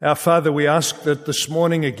Our Father, we ask that this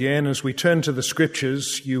morning again, as we turn to the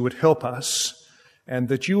Scriptures, you would help us and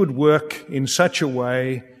that you would work in such a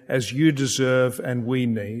way as you deserve and we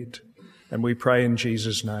need. And we pray in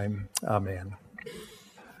Jesus' name. Amen.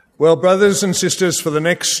 Well, brothers and sisters, for the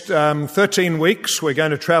next 13 weeks, we're going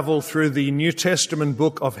to travel through the New Testament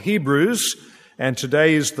book of Hebrews. And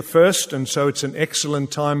today is the first, and so it's an excellent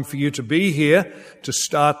time for you to be here to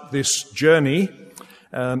start this journey.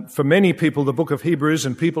 For many people, the book of Hebrews,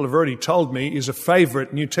 and people have already told me, is a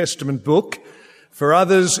favourite New Testament book. For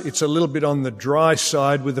others, it's a little bit on the dry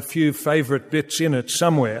side with a few favourite bits in it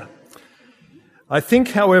somewhere. I think,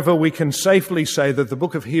 however, we can safely say that the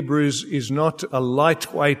book of Hebrews is not a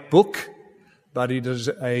lightweight book, but it is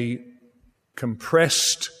a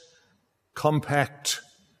compressed, compact,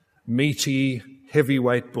 meaty,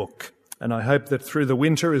 heavyweight book. And I hope that through the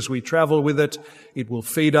winter, as we travel with it, it will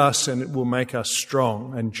feed us and it will make us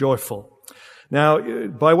strong and joyful. Now,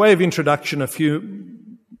 by way of introduction, a few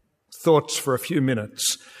thoughts for a few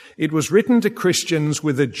minutes. It was written to Christians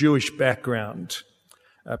with a Jewish background,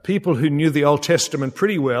 people who knew the Old Testament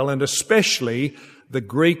pretty well, and especially the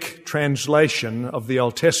Greek translation of the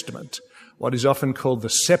Old Testament, what is often called the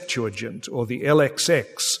Septuagint or the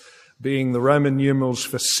LXX, being the Roman numerals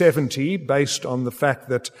for 70, based on the fact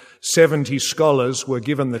that 70 scholars were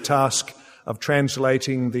given the task of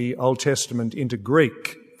translating the Old Testament into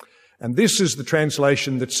Greek. And this is the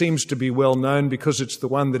translation that seems to be well known because it's the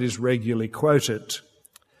one that is regularly quoted.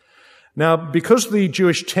 Now, because the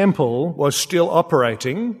Jewish temple was still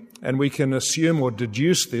operating, and we can assume or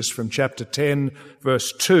deduce this from chapter 10,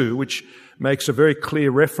 verse 2, which makes a very clear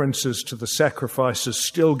references to the sacrifices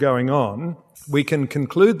still going on, we can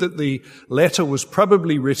conclude that the letter was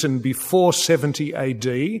probably written before 70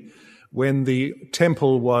 AD, when the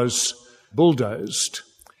temple was bulldozed.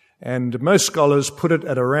 And most scholars put it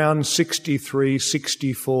at around 63,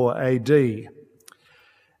 64 AD.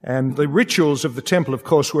 And the rituals of the temple, of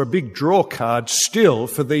course, were a big draw card still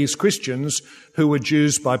for these Christians who were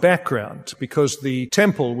Jews by background, because the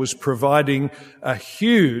temple was providing a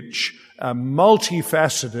huge,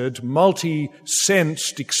 multifaceted,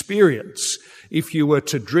 multi-sensed experience. If you were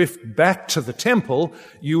to drift back to the temple,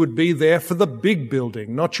 you would be there for the big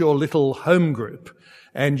building, not your little home group.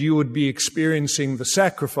 And you would be experiencing the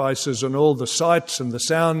sacrifices and all the sights and the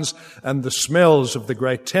sounds and the smells of the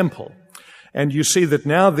great temple. And you see that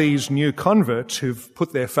now these new converts who've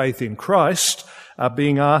put their faith in Christ are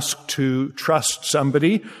being asked to trust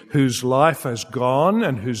somebody whose life has gone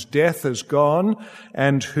and whose death has gone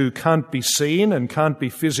and who can't be seen and can't be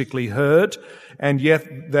physically heard. And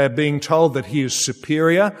yet they're being told that he is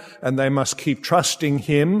superior and they must keep trusting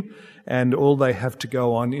him, and all they have to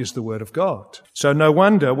go on is the Word of God. So no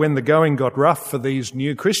wonder when the going got rough for these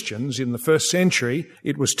new Christians in the first century,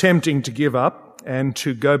 it was tempting to give up and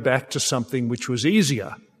to go back to something which was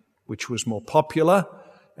easier, which was more popular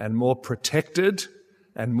and more protected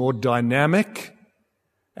and more dynamic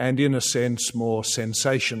and, in a sense, more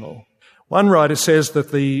sensational. One writer says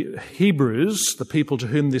that the Hebrews, the people to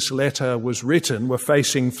whom this letter was written, were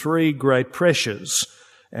facing three great pressures,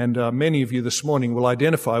 and many of you this morning will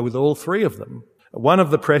identify with all three of them. One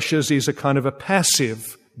of the pressures is a kind of a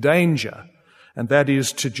passive danger, and that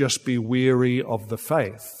is to just be weary of the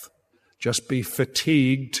faith, just be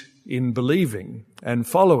fatigued in believing and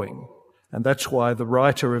following. And that's why the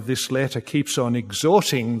writer of this letter keeps on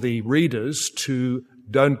exhorting the readers to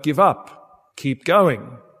don't give up, keep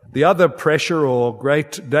going. The other pressure or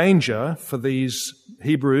great danger for these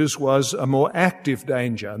Hebrews was a more active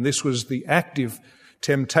danger, and this was the active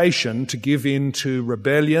temptation to give in to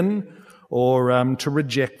rebellion or to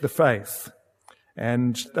reject the faith.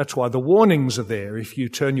 And that's why the warnings are there. If you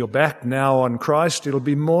turn your back now on Christ, it'll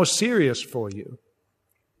be more serious for you.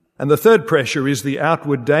 And the third pressure is the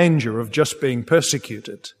outward danger of just being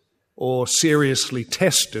persecuted or seriously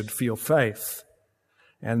tested for your faith.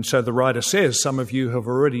 And so the writer says some of you have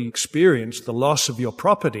already experienced the loss of your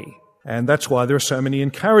property. And that's why there are so many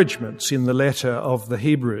encouragements in the letter of the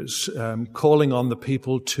Hebrews, calling on the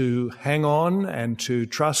people to hang on and to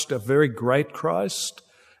trust a very great Christ,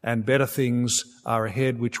 and better things are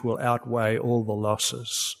ahead which will outweigh all the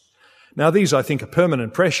losses. Now, these, I think, are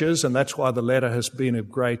permanent pressures, and that's why the letter has been a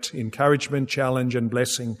great encouragement, challenge, and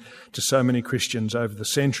blessing to so many Christians over the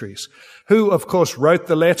centuries. Who, of course, wrote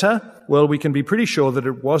the letter? Well, we can be pretty sure that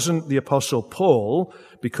it wasn't the Apostle Paul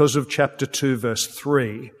because of chapter 2, verse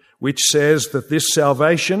 3, which says that this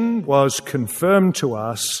salvation was confirmed to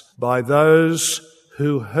us by those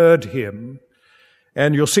who heard him.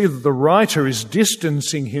 And you'll see that the writer is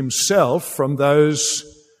distancing himself from those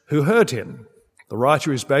who heard him. The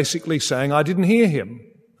writer is basically saying, I didn't hear him.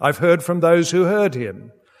 I've heard from those who heard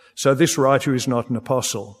him. So this writer is not an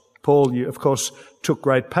apostle. Paul, of course, took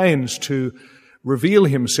great pains to reveal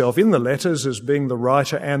himself in the letters as being the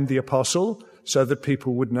writer and the apostle, so that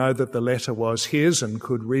people would know that the letter was his and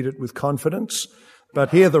could read it with confidence.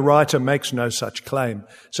 But here the writer makes no such claim,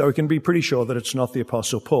 so we can be pretty sure that it's not the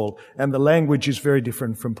Apostle Paul, and the language is very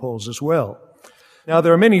different from Paul's as well. Now,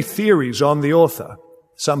 there are many theories on the author.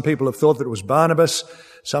 Some people have thought that it was Barnabas,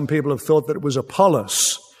 some people have thought that it was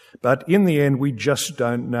Apollos, but in the end we just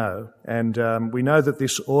don't know. And we know that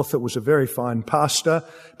this author was a very fine pastor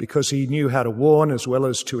because he knew how to warn as well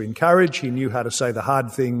as to encourage. He knew how to say the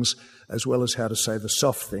hard things as well as how to say the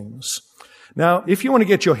soft things. Now, if you want to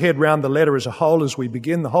get your head round the letter as a whole as we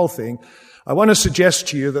begin the whole thing, I want to suggest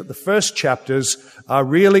to you that the first chapters are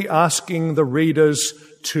really asking the readers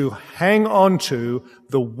to hang on to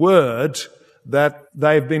the word that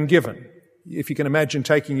they've been given. If you can imagine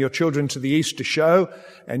taking your children to the Easter show,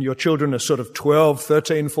 and your children are sort of 12,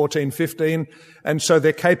 13, 14, 15, and so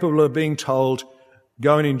they're capable of being told,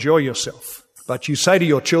 go and enjoy yourself. But you say to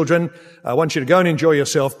your children, I want you to go and enjoy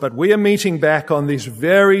yourself, but we are meeting back on this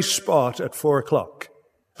very spot at 4:00.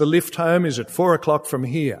 The lift home is at 4:00 from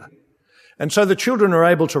here. And so the children are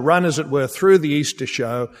able to run, as it were, through the Easter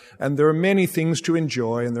show, and there are many things to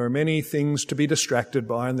enjoy, and there are many things to be distracted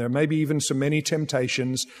by, and there may be even so many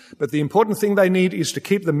temptations. But the important thing they need is to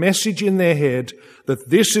keep the message in their head that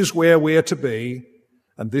this is where we're to be,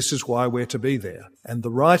 and this is why we're to be there. And the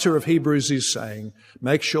writer of Hebrews is saying,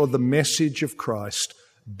 make sure the message of Christ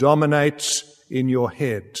dominates in your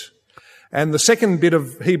head. And the second bit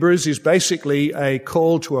of Hebrews is basically a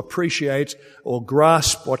call to appreciate or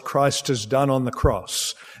grasp what Christ has done on the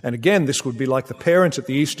cross. And again, this would be like the parent at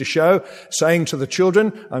the Easter show saying to the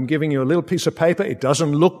children, I'm giving you a little piece of paper. It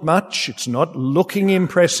doesn't look much. It's not looking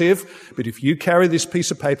impressive. But if you carry this piece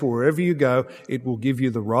of paper wherever you go, it will give you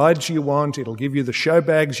the rides you want. It'll give you the show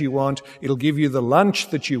bags you want. It'll give you the lunch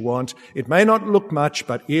that you want. It may not look much,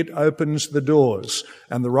 but it opens the doors.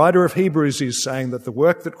 And the writer of Hebrews is saying that the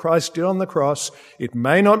work that Christ did on the cross, it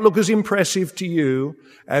may not look as impressive to you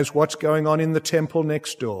as what's going on in the temple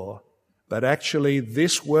next door. But actually,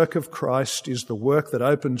 this work of Christ is the work that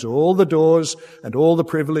opens all the doors and all the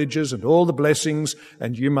privileges and all the blessings,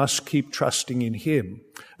 and you must keep trusting in Him.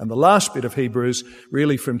 And the last bit of Hebrews,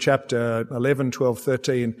 really from chapter 11, 12,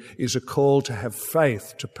 13, is a call to have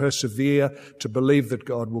faith, to persevere, to believe that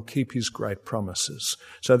God will keep His great promises.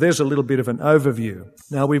 So there's a little bit of an overview.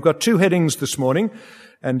 Now, we've got two headings this morning.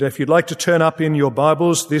 And if you'd like to turn up in your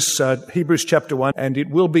Bibles, this Hebrews chapter 1, and it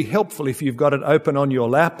will be helpful if you've got it open on your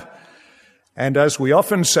lap. And as we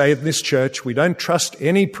often say in this church, we don't trust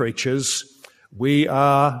any preachers. We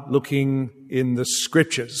are looking in the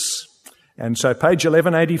Scriptures. And so page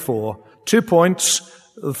 1184, 2 points.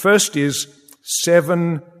 The first is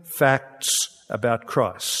 7 facts about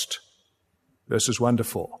Christ, verses 1 to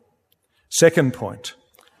 4. Second point,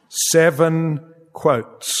 7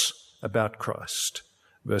 quotes about Christ,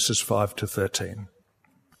 verses 5 to 13.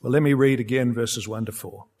 Well, let me read again verses 1 to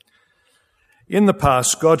 4. In the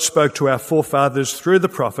past, God spoke to our forefathers through the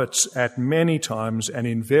prophets at many times and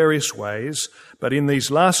in various ways, but in these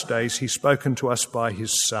last days He's spoken to us by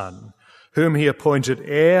His Son, whom He appointed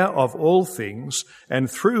heir of all things, and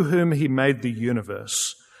through whom He made the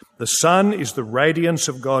universe. The Son is the radiance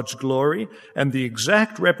of God's glory and the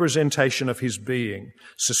exact representation of His being,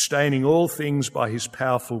 sustaining all things by His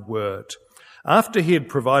powerful word. After He had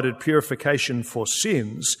provided purification for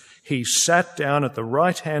sins, He sat down at the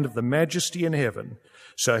right hand of the Majesty in heaven.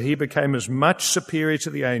 So He became as much superior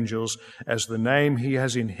to the angels as the name He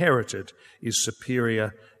has inherited is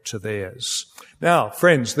superior to theirs. Now,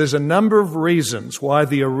 friends, there's a number of reasons why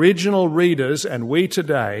the original readers and we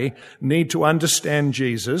today need to understand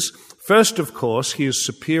Jesus. First, of course, He is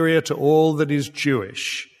superior to all that is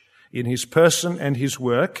Jewish in His person and His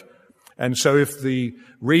work. And so if the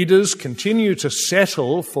readers continue to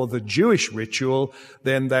settle for the Jewish ritual,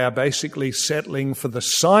 then they are basically settling for the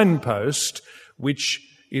signpost, which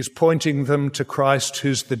is pointing them to Christ,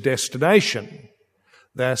 who's the destination.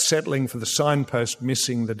 They're settling for the signpost,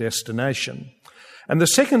 missing the destination. And the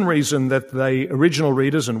second reason that the original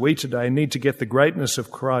readers and we today need to get the greatness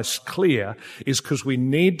of Christ clear is because we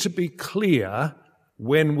need to be clear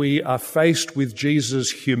when we are faced with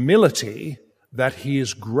Jesus' humility that He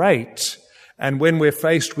is great, and when we're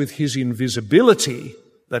faced with His invisibility,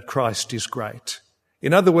 that Christ is great.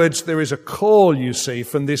 In other words, there is a call, you see,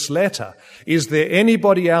 from this letter. Is there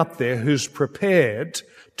anybody out there who's prepared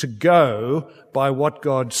to go by what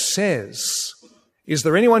God says? Is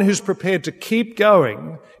there anyone who's prepared to keep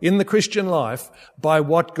going in the Christian life by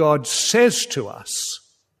what God says to us?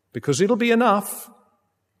 Because it'll be enough.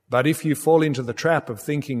 But if you fall into the trap of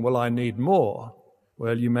thinking, well, I need more,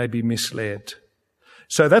 well, you may be misled.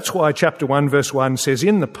 So that's why chapter 1 verse 1 says,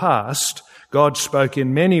 in the past, God spoke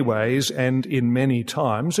in many ways and in many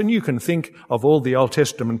times. And you can think of all the Old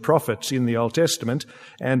Testament prophets in the Old Testament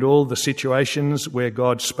and all the situations where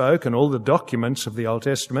God spoke and all the documents of the Old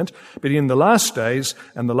Testament. But in the last days,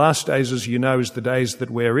 and the last days, as you know, is the days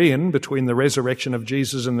that we're in, between the resurrection of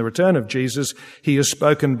Jesus and the return of Jesus, he has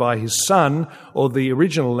spoken by his Son, or the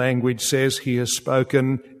original language says he has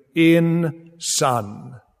spoken in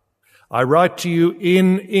Son. I write to you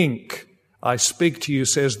in ink. I speak to you,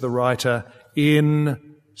 says the writer,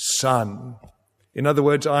 in Son. In other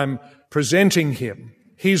words, I'm presenting him.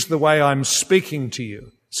 He's the way I'm speaking to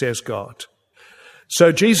you, says God.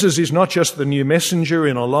 So Jesus is not just the new messenger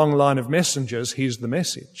in a long line of messengers, he's the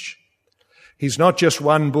message. He's not just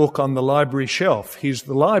one book on the library shelf, he's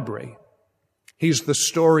the library. He's the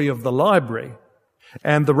story of the library.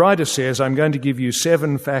 And the writer says, I'm going to give you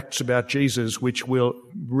 7 facts about Jesus which will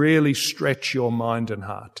really stretch your mind and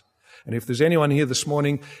heart. And if there's anyone here this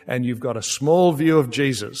morning and you've got a small view of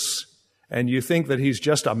Jesus and you think that he's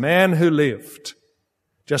just a man who lived,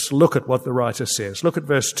 just look at what the writer says. Look at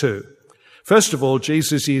verse 2. First of all,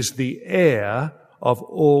 Jesus is the heir of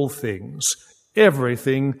all things.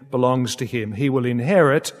 Everything belongs to him. He will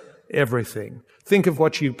inherit everything. Think of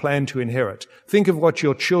what you plan to inherit. Think of what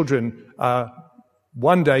your children are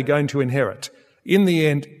one day going to inherit. In the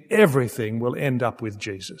end, everything will end up with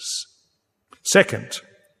Jesus. Second,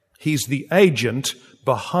 he's the agent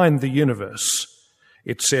behind the universe.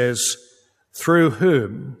 It says, through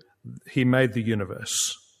whom he made the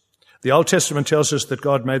universe. The Old Testament tells us that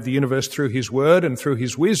God made the universe through his word and through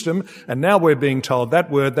his wisdom, and now we're being told that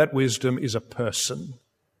word, that wisdom is a person.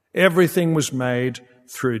 Everything was made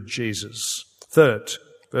through Jesus. Third,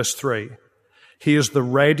 verse 3. He is the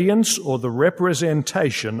radiance or the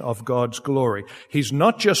representation of God's glory. He's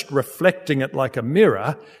not just reflecting it like a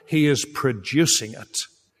mirror, he is producing it.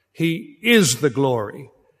 He is the glory.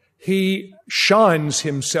 He shines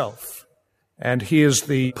himself, and he is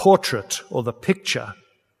the portrait or the picture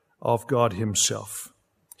of God himself.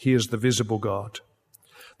 He is the visible God.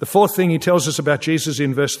 The fourth thing he tells us about Jesus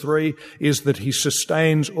in verse 3 is that he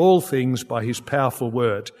sustains all things by his powerful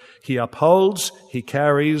word. He upholds, he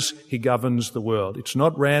carries, he governs the world. It's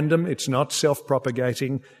not random, it's not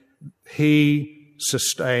self-propagating. He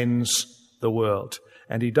sustains the world,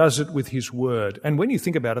 and he does it with his word. And when you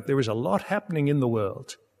think about it, there is a lot happening in the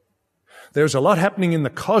world. There's a lot happening in the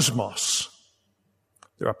cosmos.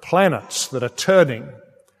 There are planets that are turning.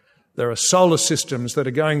 There are solar systems that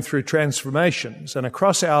are going through transformations. And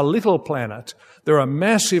across our little planet, there are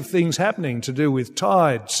massive things happening to do with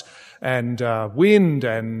tides and wind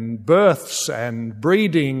and births and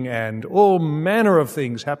breeding and all manner of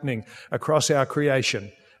things happening across our creation.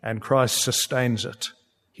 And Christ sustains it.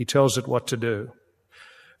 He tells it what to do.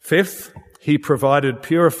 Fifth, he provided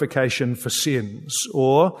purification for sins,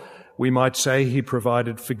 or we might say he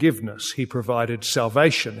provided forgiveness, he provided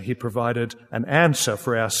salvation, he provided an answer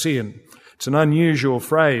for our sin. It's an unusual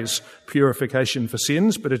phrase, purification for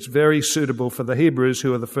sins, but it's very suitable for the Hebrews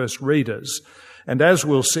who are the first readers. And as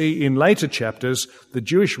we'll see in later chapters, the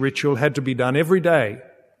Jewish ritual had to be done every day,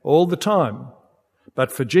 all the time.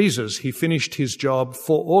 But for Jesus, he finished his job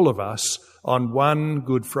for all of us on one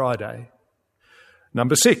Good Friday.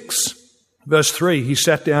 Number 6. Verse 3, he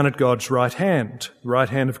sat down at God's right hand. The right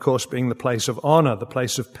hand, of course, being the place of honor, the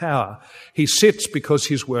place of power. He sits because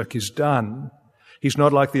his work is done. He's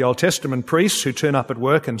not like the Old Testament priests who turn up at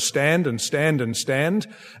work and stand and stand and stand,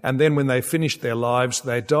 and then when they finish their lives,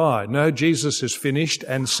 they die. No, Jesus has finished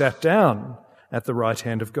and sat down at the right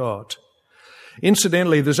hand of God.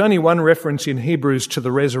 Incidentally, there's only one reference in Hebrews to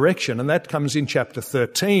the resurrection, and that comes in chapter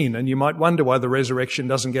 13. And you might wonder why the resurrection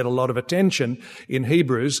doesn't get a lot of attention in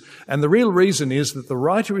Hebrews. And the real reason is that the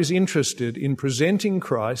writer is interested in presenting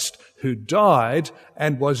Christ, who died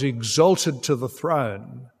and was exalted to the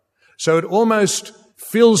throne. So it almost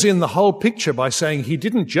fills in the whole picture by saying he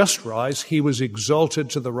didn't just rise, he was exalted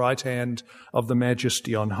to the right hand of the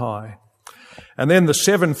Majesty on high. And then the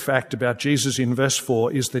 7th fact about Jesus in verse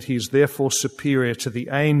 4 is that he's therefore superior to the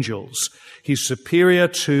angels. He's superior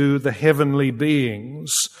to the heavenly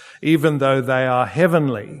beings, even though they are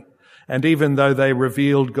heavenly, and even though they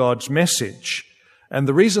revealed God's message. And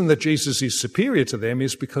the reason that Jesus is superior to them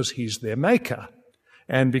is because he's their maker,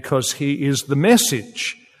 and because he is the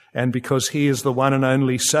message, and because he is the one and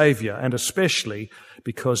only Saviour, and especially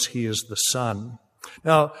because he is the Son.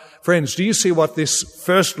 Now, friends, do you see what this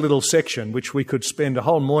first little section, which we could spend a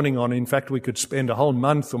whole morning on, in fact we could spend a whole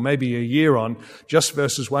month or maybe a year on, just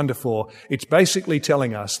verses 1 to 4, it's basically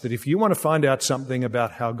telling us that if you want to find out something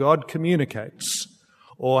about how God communicates,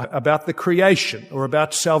 or about the creation, or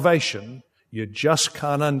about salvation, you just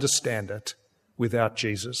can't understand it without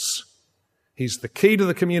Jesus. He's the key to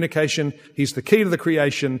the communication, He's the key to the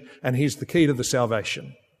creation, and He's the key to the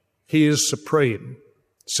salvation. He is supreme,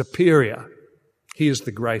 superior. He is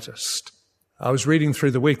the greatest. I was reading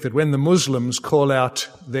through the week that when the Muslims call out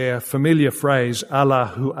their familiar phrase,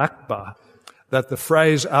 Allahu Akbar, that the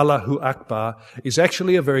phrase Allahu Akbar is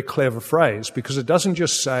actually a very clever phrase because it doesn't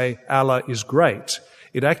just say Allah is great.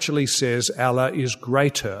 It actually says Allah is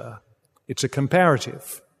greater. It's a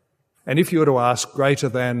comparative. And if you were to ask greater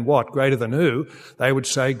than what, greater than who, they would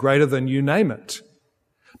say greater than you name it.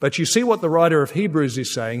 But you see what the writer of Hebrews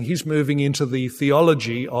is saying. He's moving into the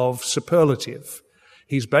theology of superlative.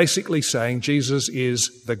 He's basically saying Jesus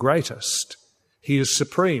is the greatest. He is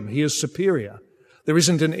supreme. He is superior. There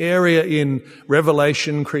isn't an area in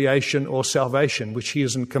revelation, creation, or salvation which He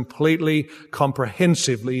isn't completely,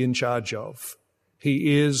 comprehensively in charge of.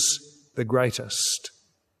 He is the greatest.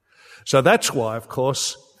 So that's why, of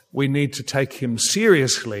course, we need to take Him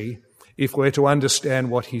seriously if we're to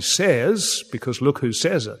understand what He says, because look who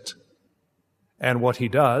says it, and what He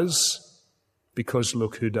does, because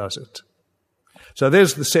look who does it. So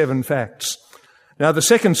there's the 7 facts. Now the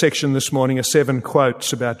second section this morning are 7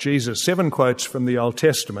 quotes about Jesus, 7 quotes from the Old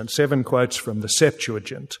Testament, 7 quotes from the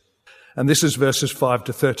Septuagint. And this is verses 5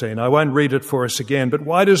 to 13. I won't read it for us again, but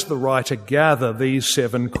why does the writer gather these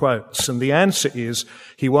 7 quotes? And the answer is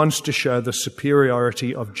he wants to show the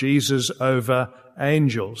superiority of Jesus over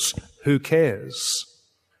angels. Who cares?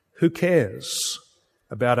 Who cares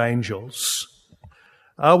about angels?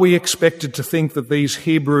 Are we expected to think that these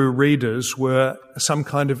Hebrew readers were some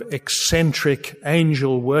kind of eccentric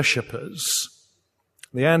angel worshippers?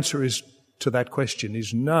 The answer to that question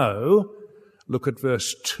is no. Look at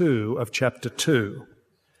verse 2 of chapter 2.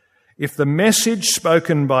 If the message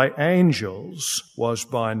spoken by angels was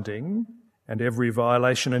binding, and every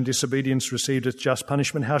violation and disobedience received its just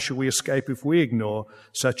punishment, how shall we escape if we ignore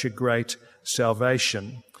such a great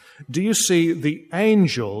salvation? Do you see, the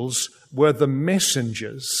angels were the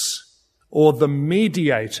messengers or the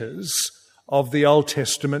mediators of the Old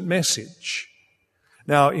Testament message.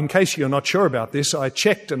 Now, in case you're not sure about this, I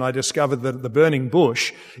checked and I discovered that at the burning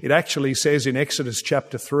bush, it actually says in Exodus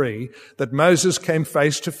chapter 3 that Moses came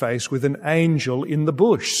face to face with an angel in the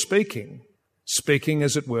bush speaking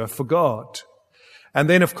as it were for God. And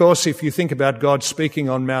then, of course, if you think about God speaking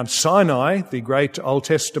on Mount Sinai, the great Old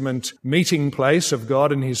Testament meeting place of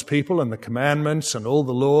God and His people, and the commandments and all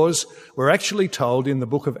the laws, we're actually told in the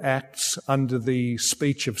book of Acts under the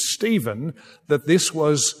speech of Stephen that this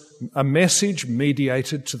was a message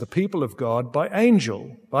mediated to the people of God by an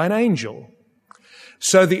angel.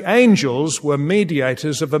 So the angels were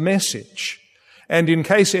mediators of a message. And in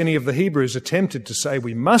case any of the Hebrews attempted to say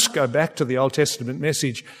we must go back to the Old Testament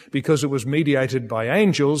message because it was mediated by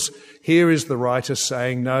angels, here is the writer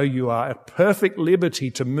saying, no, you are at perfect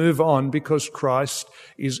liberty to move on because Christ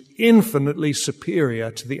is infinitely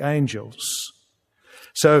superior to the angels.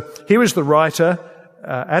 So here is the writer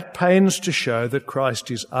at pains to show that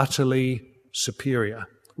Christ is utterly superior,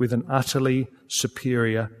 with an utterly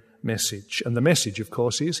superior message. And the message, of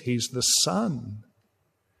course, is He's the Son.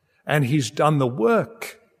 And He's done the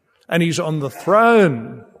work, and He's on the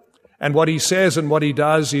throne, and what He says and what He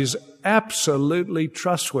does is absolutely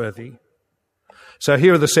trustworthy. So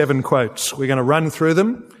here are the 7 quotes. We're going to run through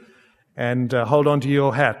them, and hold on to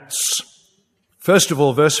your hats. First of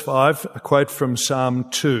all, verse 5, a quote from Psalm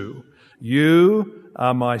 2. You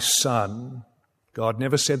are my son. God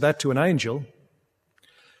never said that to an angel.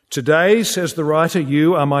 Today, says the writer,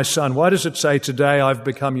 you are my son. Why does it say today I've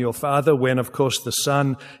become your father when, of course, the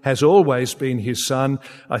son has always been His son?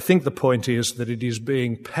 I think the point is that it is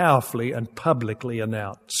being powerfully and publicly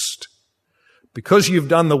announced. Because you've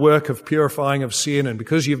done the work of purifying of sin and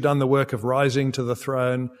because you've done the work of rising to the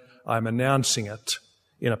throne, I'm announcing it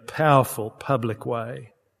in a powerful public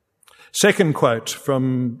way. Second quote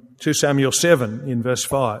from 2 Samuel 7 in verse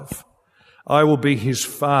 5. I will be his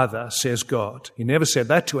father, says God. He never said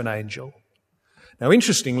that to an angel. Now,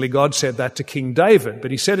 interestingly, God said that to King David,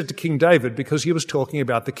 but He said it to King David because He was talking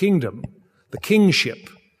about the kingdom, the kingship,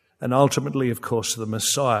 and ultimately, of course, the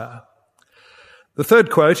Messiah. The third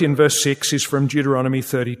quote in verse 6 is from Deuteronomy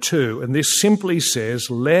 32, and this simply says,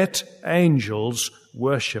 let angels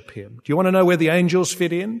worship Him. Do you want to know where the angels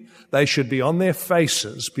fit in? They should be on their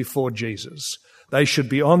faces before Jesus. They should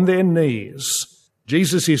be on their knees,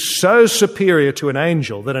 Jesus is so superior to an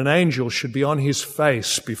angel that an angel should be on his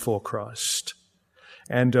face before Christ.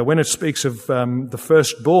 And when it speaks of the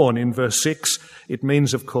firstborn in verse 6, it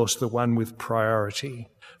means, of course, the one with priority.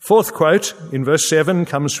 Fourth quote in verse 7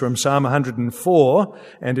 comes from Psalm 104,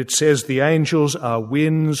 and it says, "The angels are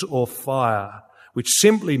winds or fire," which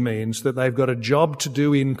simply means that they've got a job to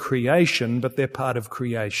do in creation, but they're part of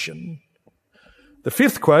creation. The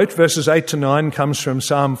fifth quote, verses 8 to 9, comes from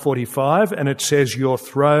Psalm 45, and it says, "Your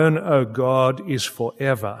throne, O God, is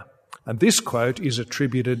forever." And this quote is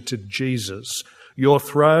attributed to Jesus. Your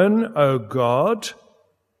throne, O God,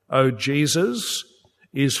 O Jesus,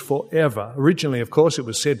 is forever. Originally, of course, it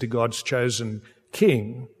was said to God's chosen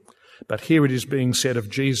king, but here it is being said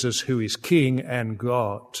of Jesus, who is king and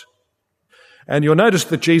God. And you'll notice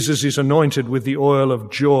that Jesus is anointed with the oil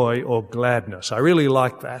of joy or gladness. I really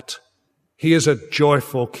like that. He is a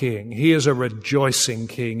joyful king. He is a rejoicing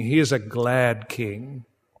king. He is a glad king.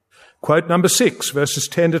 Quote number 6, verses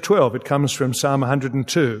 10 to 12. It comes from Psalm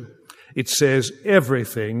 102. It says,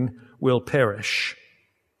 "Everything will perish,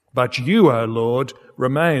 but you, O Lord,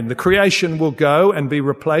 remain." The creation will go and be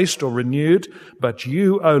replaced or renewed, but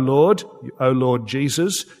you, O Lord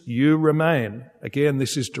Jesus, you remain. Again,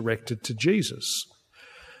 this is directed to Jesus.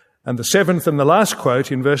 And the seventh and the last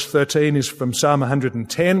quote in verse 13 is from Psalm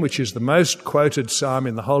 110, which is the most quoted psalm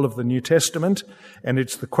in the whole of the New Testament. And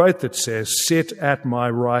it's the quote that says, "Sit at my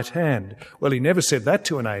right hand." Well, he never said that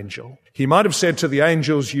to an angel. He might have said to the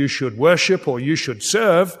angels, "You should worship," or "You should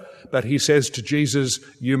serve," but he says to Jesus,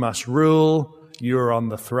 "You must rule, you're on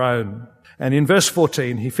the throne." And in verse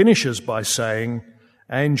 14, he finishes by saying,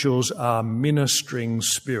 "Angels are ministering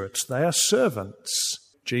spirits." They are servants.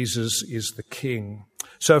 Jesus is the King.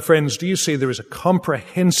 So, friends, do you see there is a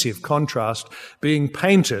comprehensive contrast being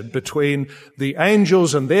painted between the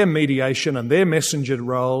angels and their mediation and their messenger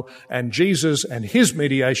role, and Jesus and his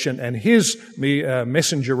mediation and his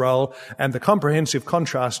messenger role, and the comprehensive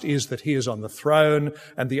contrast is that he is on the throne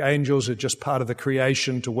and the angels are just part of the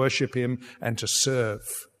creation to worship him and to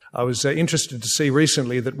serve. I was interested to see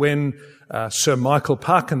recently that when Sir Michael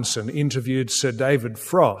Parkinson interviewed Sir David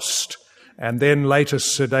Frost, and then later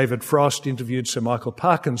Sir David Frost interviewed Sir Michael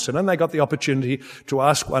Parkinson, and they got the opportunity to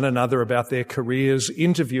ask one another about their careers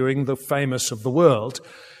interviewing the famous of the world.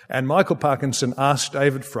 And Michael Parkinson asked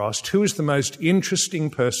David Frost, "Who is the most interesting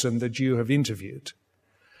person that you have interviewed?"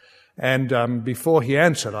 And before he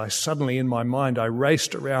answered, in my mind, I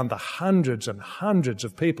raced around the hundreds and hundreds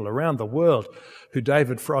of people around the world who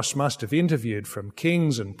David Frost must have interviewed, from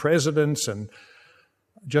kings and presidents and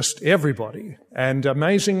just everybody. And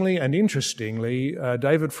amazingly and interestingly,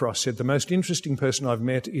 David Frost said, "The most interesting person I've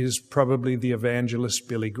met is probably the evangelist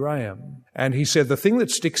Billy Graham." And he said, "The thing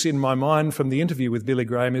that sticks in my mind from the interview with Billy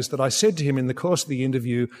Graham is that I said to him in the course of the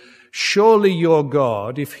interview, 'Surely your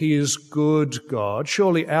God, if he is good God,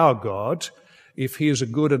 surely our God, if he is a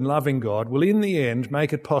good and loving God, will in the end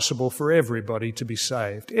make it possible for everybody to be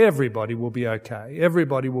saved. Everybody will be okay.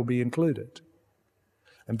 Everybody will be included.'"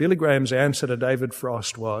 And Billy Graham's answer to David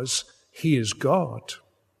Frost was, "He is God.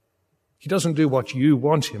 He doesn't do what you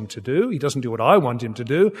want him to do. He doesn't do what I want him to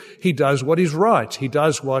do. He does what is right. He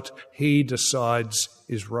does what he decides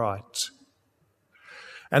is right."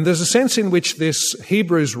 And there's a sense in which this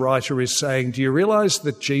Hebrews writer is saying, do you realize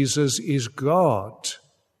that Jesus is God?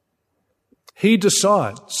 He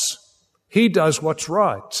decides. He does what's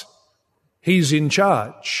right. He's in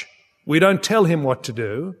charge. We don't tell him what to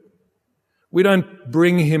do. We don't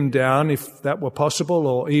bring him down if that were possible,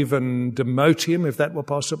 or even demote him if that were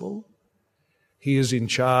possible. He is in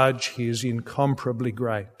charge. He is incomparably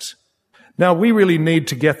great. Now, we really need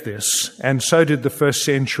to get this, and so did the first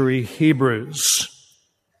century Hebrews.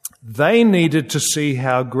 They needed to see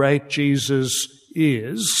how great Jesus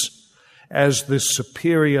is as the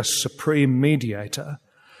superior, supreme mediator,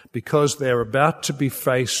 because they're about to be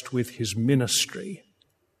faced with his ministry.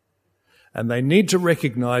 And they need to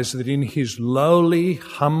recognize that in his lowly,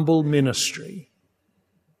 humble ministry,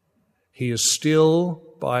 he is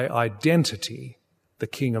still, by identity, the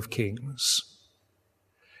King of Kings.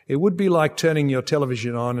 It would be like turning your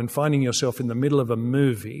television on and finding yourself in the middle of a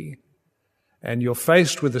movie, and you're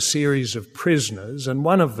faced with a series of prisoners, and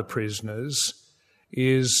one of the prisoners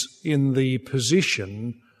is in the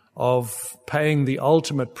position of paying the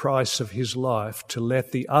ultimate price of his life to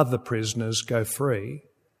let the other prisoners go free.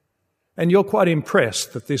 And you're quite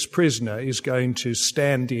impressed that this prisoner is going to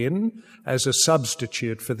stand in as a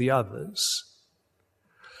substitute for the others.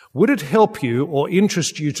 Would it help you or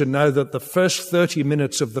interest you to know that the first 30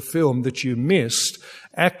 minutes of the film that you missed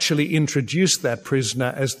actually introduced that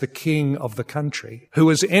prisoner as the king of the country, who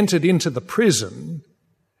has entered into the prison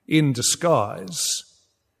in disguise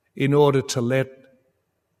in order to let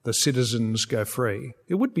the citizens go free.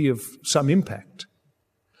 It would be of some impact.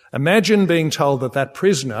 Imagine being told that that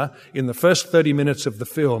prisoner in the first 30 minutes of the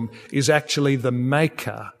film is actually the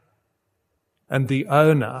maker and the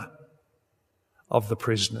owner of the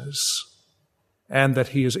prisoners, and that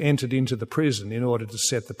he has entered into the prison in order to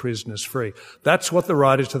set the prisoners free. That's what the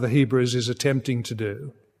writer to the Hebrews is attempting to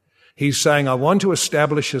do. He's saying, I want to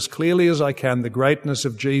establish as clearly as I can the greatness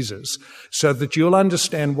of Jesus so that you'll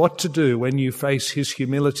understand what to do when you face his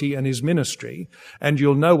humility and his ministry, and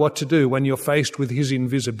you'll know what to do when you're faced with his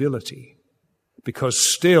invisibility,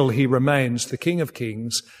 because still he remains the King of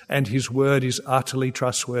Kings, and his word is utterly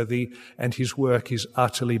trustworthy, and his work is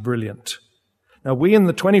utterly brilliant. Now, we in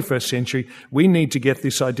the 21st century, we need to get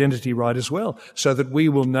this identity right as well, so that we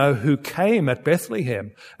will know who came at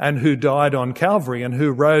Bethlehem and who died on Calvary and who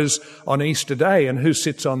rose on Easter Day and who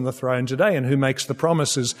sits on the throne today and who makes the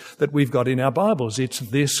promises that we've got in our Bibles. It's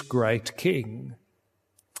this great King.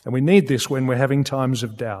 And we need this when we're having times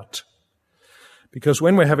of doubt. Because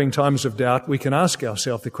when we're having times of doubt, we can ask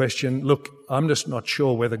ourselves the question, look, I'm just not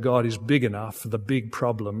sure whether God is big enough for the big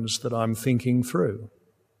problems that I'm thinking through.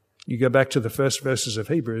 You go back to the first verses of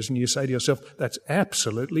Hebrews and you say to yourself, that's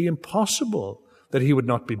absolutely impossible that he would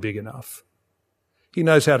not be big enough. He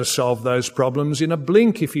knows how to solve those problems in a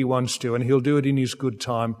blink if he wants to, and he'll do it in his good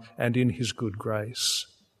time and in his good grace.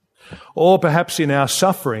 Or perhaps in our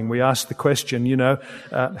suffering, we ask the question,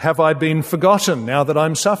 have I been forgotten now that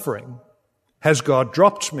I'm suffering? Has God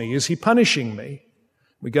dropped me? Is he punishing me?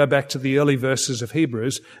 We go back to the early verses of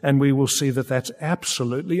Hebrews and we will see that that's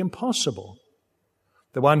absolutely impossible.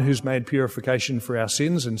 The one who's made purification for our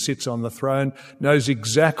sins and sits on the throne knows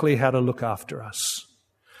exactly how to look after us.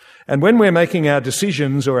 And when we're making our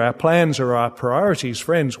decisions or our plans or our priorities,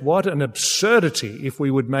 friends, what an absurdity if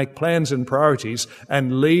we would make plans and priorities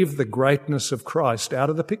and leave the greatness of Christ out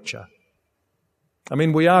of the picture. I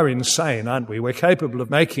mean, we are insane, aren't we? We're capable of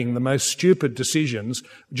making the most stupid decisions,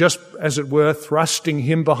 just as it were, thrusting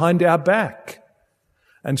him behind our back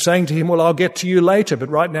and saying to him, well, I'll get to you later,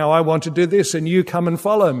 but right now I want to do this and you come and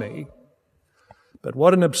follow me. But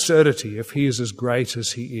what an absurdity if he is as great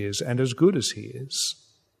as he is and as good as he is.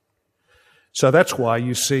 So that's why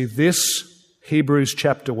you see this Hebrews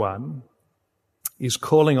chapter 1 is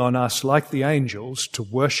calling on us, like the angels, to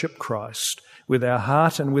worship Christ with our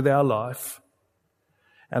heart and with our life.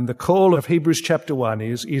 And the call of Hebrews chapter 1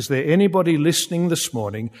 is there anybody listening this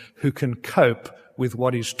morning who can cope with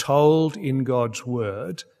what is told in God's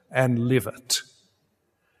word and live it,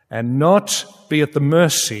 and not be at the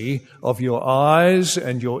mercy of your eyes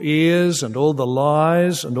and your ears and all the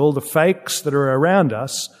lies and all the fakes that are around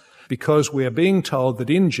us, because we are being told that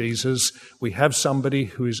in Jesus we have somebody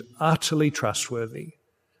who is utterly trustworthy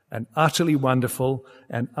and utterly wonderful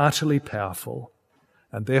and utterly powerful,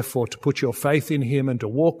 and therefore to put your faith in him and to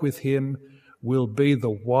walk with him will be the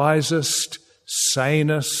wisest,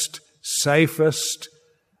 sanest, safest,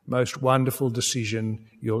 most wonderful decision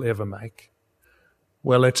you'll ever make.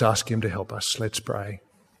 Well, let's ask him to help us. Let's pray.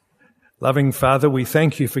 Loving Father, we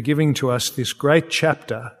thank you for giving to us this great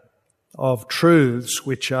chapter of truths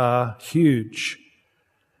which are huge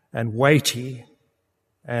and weighty,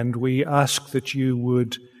 and we ask that you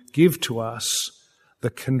would give to us the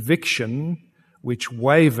conviction which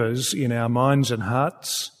wavers in our minds and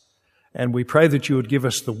hearts, and we pray that you would give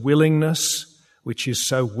us the willingness which is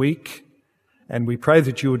so weak, and we pray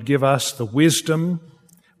that you would give us the wisdom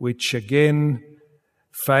which again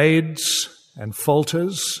fades and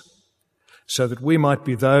falters, so that we might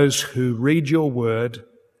be those who read your word,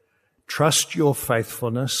 trust your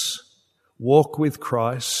faithfulness, walk with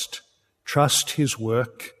Christ, trust his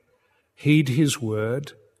work, heed his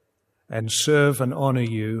word, and serve and honour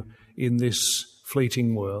you in this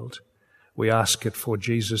fleeting world. We ask it for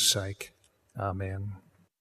Jesus' sake. Amen.